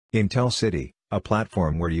Intel City, a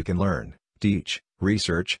platform where you can learn, teach,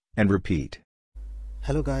 research, and repeat.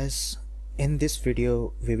 Hello guys, in this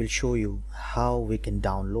video we will show you how we can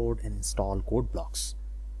download and install CodeBlocks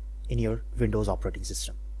in your Windows operating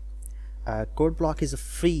system. CodeBlock is a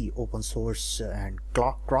free open source and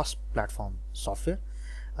cross-platform software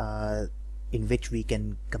in which we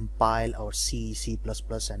can compile our C, C++,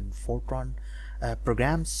 and Fortran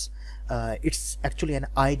programs. It's actually an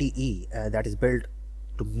IDE that is built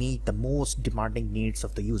to meet the most demanding needs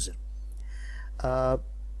of the user.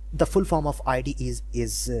 The full form of IDE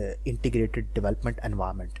is Integrated Development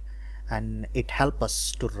Environment, and it helps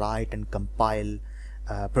us to write and compile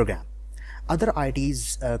program. Other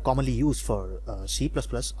IDEs commonly used for C++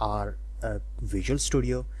 are Visual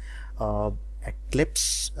Studio,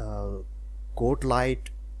 Eclipse, CodeLite,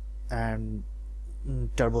 and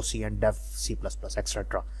Turbo C and Dev C++,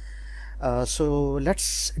 etc. So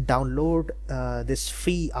let's download this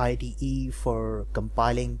free IDE for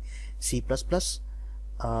compiling C++.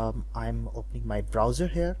 I'm opening my browser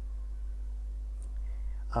here,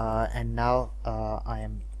 and now I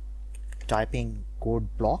am typing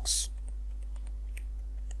CodeBlocks.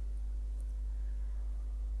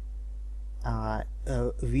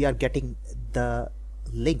 We are getting the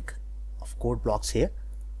link of CodeBlocks here.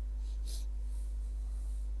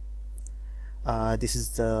 This is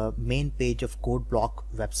the main page of CodeBlock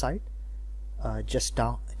website.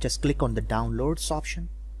 Just click on the downloads option,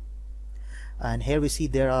 and here we see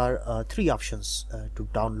there are three options to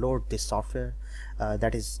download this software.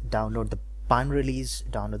 That is, download the binary release,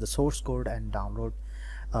 download the source code, and download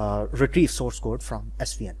retrieve source code from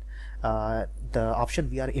SVN. The option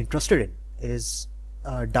we are interested in is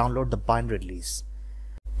download the binary release.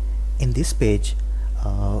 In this page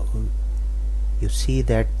you see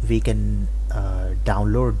that we can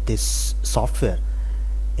download this software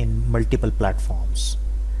in multiple platforms,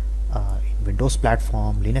 in Windows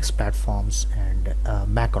platform, Linux platforms, and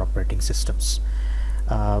Mac operating systems.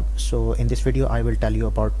 So in this video I will tell you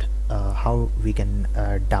about how we can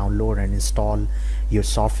download and install your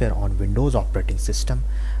software on Windows operating system.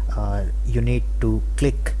 You need to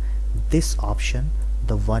click this option,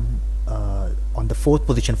 the one on the fourth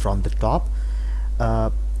position from the top.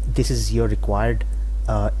 This is your required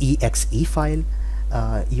exe file.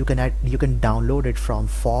 You can download it from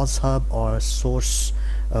FossHub or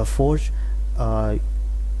SourceForge. I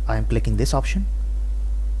am clicking this option.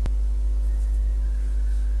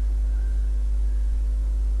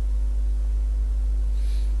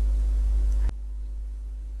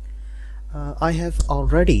 I have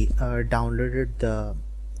already downloaded the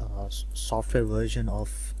software version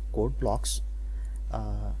of CodeBlocks.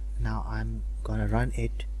 Now I'm gonna run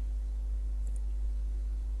it.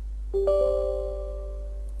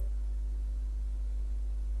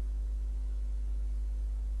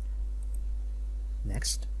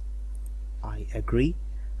 Next, I agree.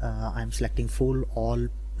 I'm selecting full, all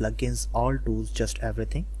plugins, all tools, just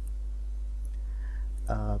everything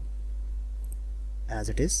as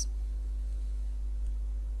it is.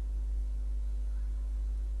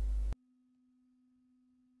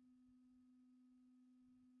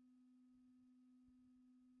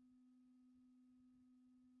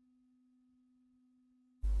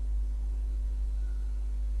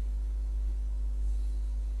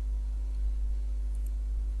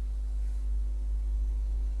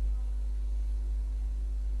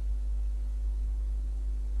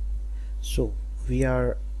 So we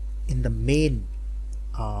are in the main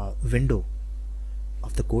window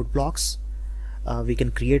of the CodeBlocks. We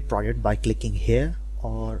can create project by clicking here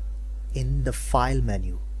or in the file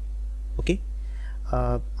menu. Okay,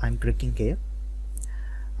 I'm clicking here.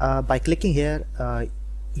 By clicking here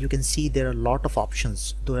you can see there are a lot of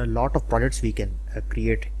options. There are a lot of projects we can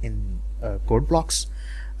create in CodeBlocks.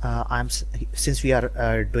 Since we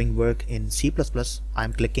are doing work in C++,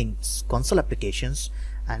 I'm clicking console applications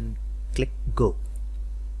and click go.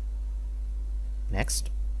 Next,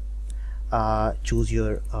 choose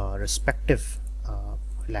your respective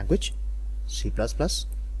language, C++.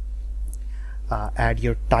 Add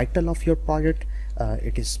your title of your project.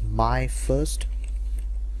 It is my first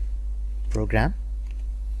program.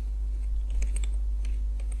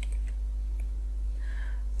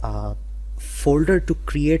 Folder to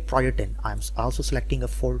create project in. I'm also selecting a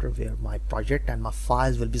folder where my project and my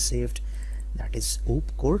files will be saved. That is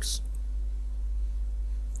OOP codes.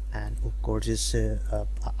 And OOP codes is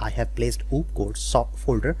I have placed OOP codes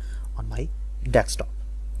folder on my desktop.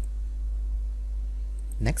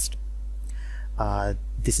 Next,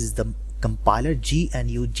 this is the compiler,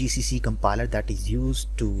 GNU GCC compiler, that is used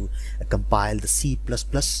to compile the C++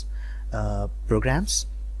 programs.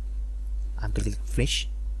 I'm clicking finish.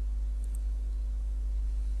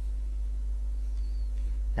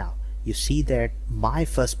 you see that my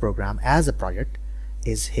first program as a project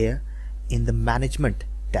is here in the management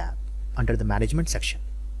tab under the management section.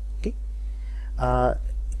 Okay,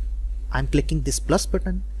 I'm clicking this plus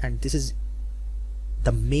button, and this is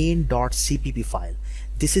the main.cpp file.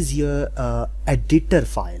 This is your editor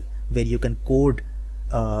file where you can code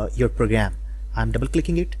your program. I'm double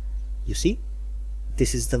clicking it. You see,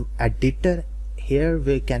 this is the editor. Here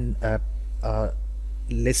we can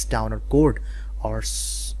list down our code or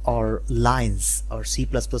lines or C++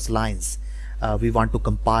 lines we want to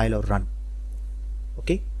compile or run.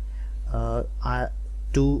 Okay,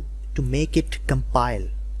 to make it compile,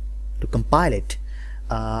 it,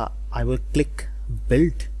 I will click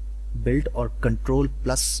build or control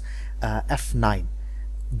plus F9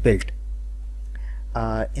 build.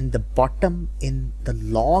 In the bottom, in the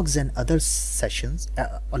logs and other sections,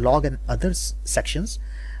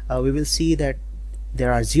 we will see that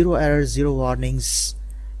there are 0 errors, 0 warnings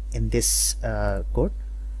in this code,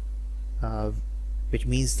 which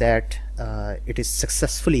means that it is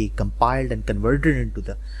successfully compiled and converted into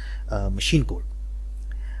the machine code.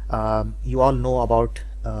 You all know about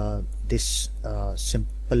this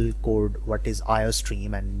simple code, what is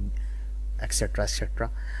IOStream and etc. etc.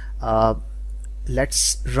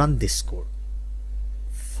 Let's run this code.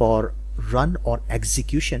 For run or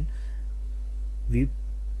execution, we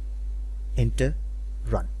enter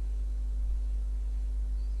run,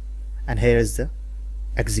 and here is the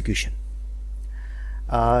execution.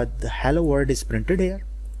 The hello world is printed here.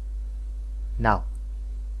 Now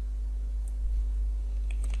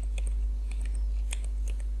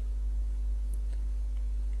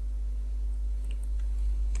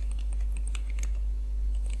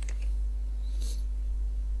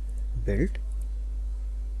build,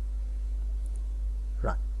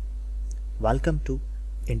 run. Welcome to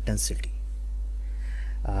Intensity.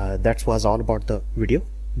 That was all about the video.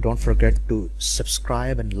 Don't forget to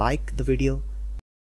subscribe and like the video.